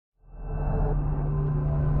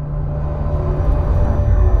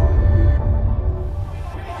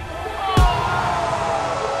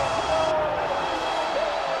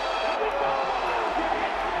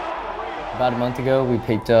About a month ago, we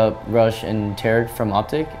picked up Rush and Tarek from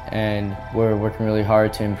Droptek, and we're working really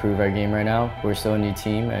hard to improve our game right now. We're still a new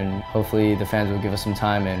team, and hopefully the fans will give us some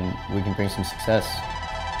time and we can bring some success.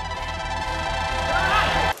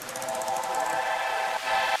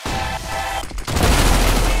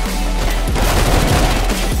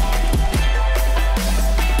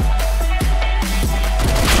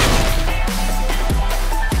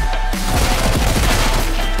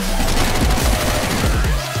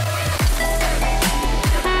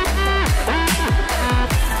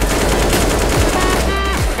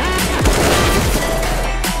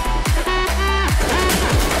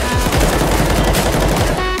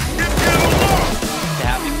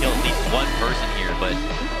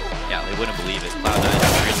 Wouldn't believe it. Cloud9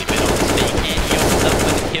 has really been on the stake, and he opens up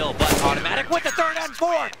with a kill, but automatic with the 3rd and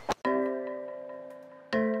 4th.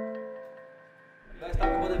 Guys, talk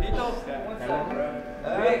about the veto.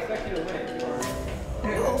 We expect you to win.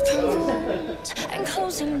 And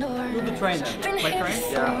closing doors. Do the train then. Play train?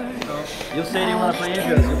 Yeah. So you say you want to play Aegis,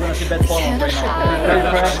 you're going to see bad bottom right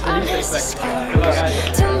now. That's the least expect. Good luck,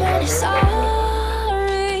 guys.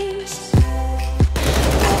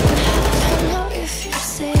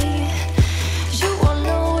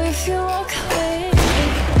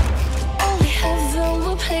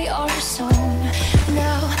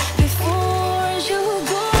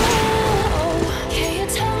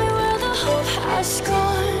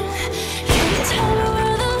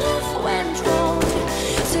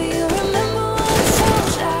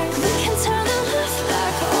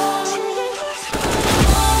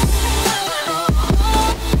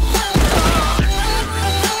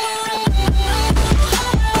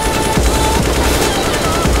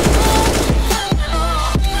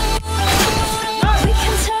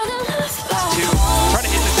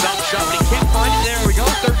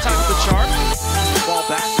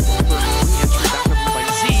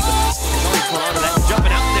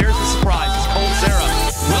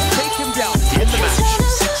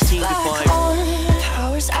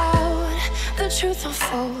 Truth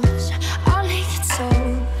unfolds, I'll make it so.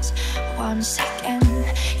 1 second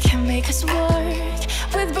can make us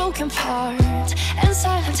work with broken parts and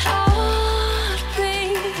silent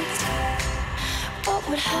heartbeats. What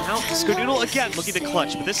would happen? Now, Skadoodle again looking to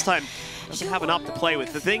clutch, but this time doesn't have an op to play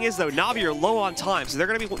with. The thing is, though, Navi are low on time, so they're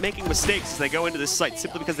going to be making mistakes as they go into this site,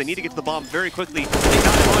 simply because they need to get to the bomb very quickly. They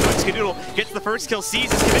got him onto it. Skadoodle gets the first kill,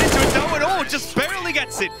 sees, is committed to it, no, and oh, just barely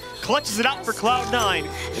gets it. Clutches it out for Cloud9,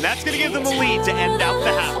 and that's going to give them the lead to end out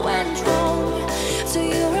the half. Do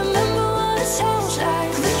you remember what it sounds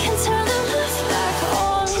like? We can turn the left back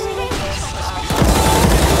on.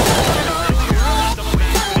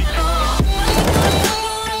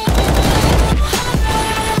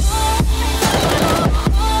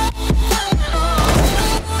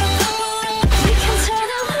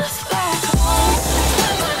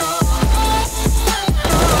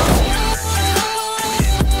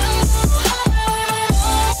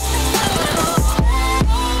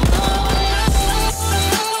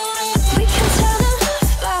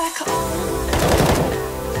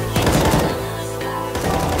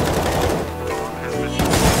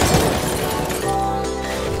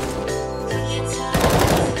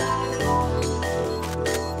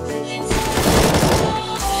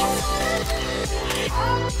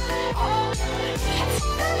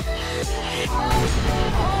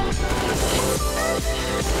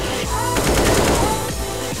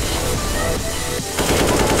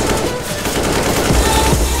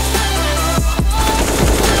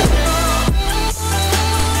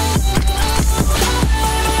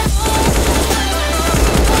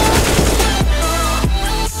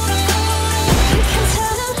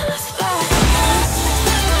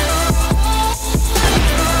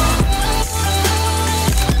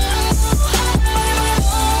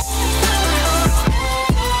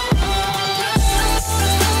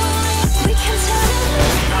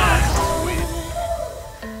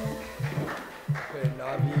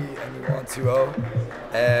 Navi and we won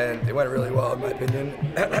 2-0, and it went really well in my opinion.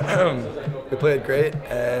 We played great,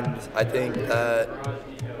 and I think that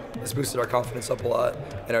this boosted our confidence up a lot,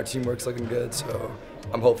 and our teamwork's looking good, so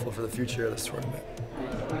I'm hopeful for the future of this tournament.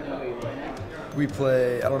 We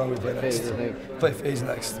play, I don't know who we play next. Play FaZe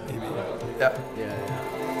next, maybe. Yeah.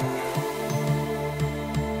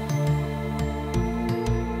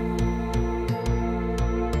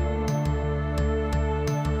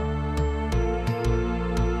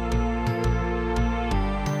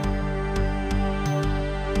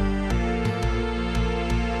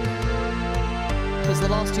 Was the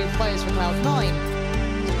last 2 players for Cloud9.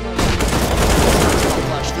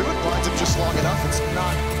 Flash through it, blinds him just long enough. It's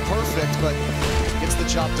not perfect, but gets the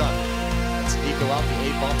job done. to Nico out. The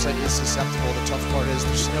A bomb site is susceptible. The tough part is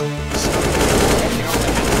there's no getting on the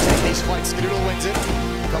hand to take these fights. Skadoodle wins it.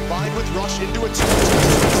 Combined with Rush into a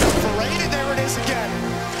 2-on-2 for Rain, and there it is again.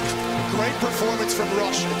 Great performance from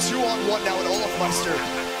Rush. A 2-on-1 now at Olafmeister.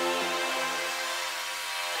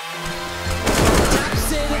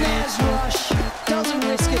 Taps in and there's Rush. Doesn't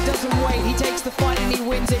risk it, doesn't wait. He takes the fight and he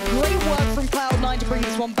wins it. Great work from Cloud9 to bring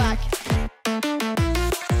this one back.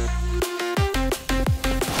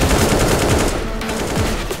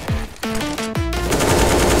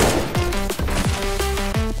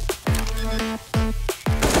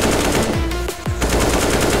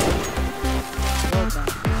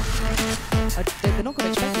 They're not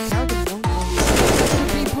going to expect it. Carrigan won't. This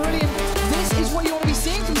would be brilliant. This is what you want to be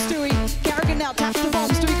seeing from Stewie. Carrigan now taps the bomb.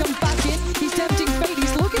 Stewie comes back in. He's tempting fate.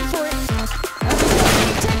 He's looking for it. And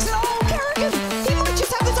he takes it. Oh, Carrigan! He might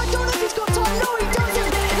just have this. I don't know if he's got time. No, he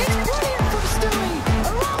doesn't. It's brilliant from Stewie.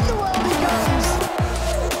 Around the world he goes.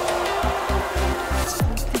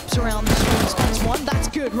 Flips around the screen. Spots one. That's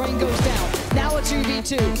good. Rain goes down. Now a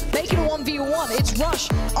 2v2. Make it a 1v1. It's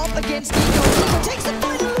Rush up against Nico. Nico takes the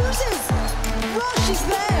fight and loses. Rush is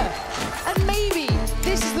there, and maybe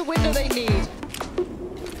this is the window they need.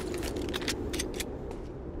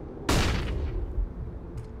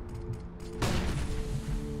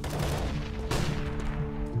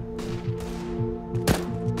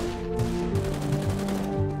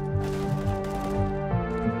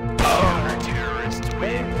 Terrorists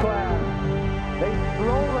win. They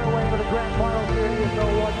stroll their way to the grand final here in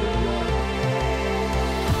ESL One New York.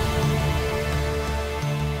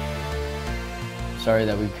 Sorry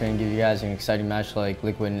that we couldn't give you guys an exciting match like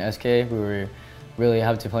Liquid and SK. We were really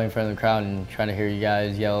happy to play in front of the crowd and trying to hear you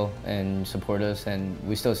guys yell and support us, and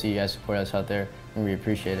we still see you guys support us out there, and we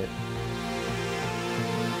appreciate it.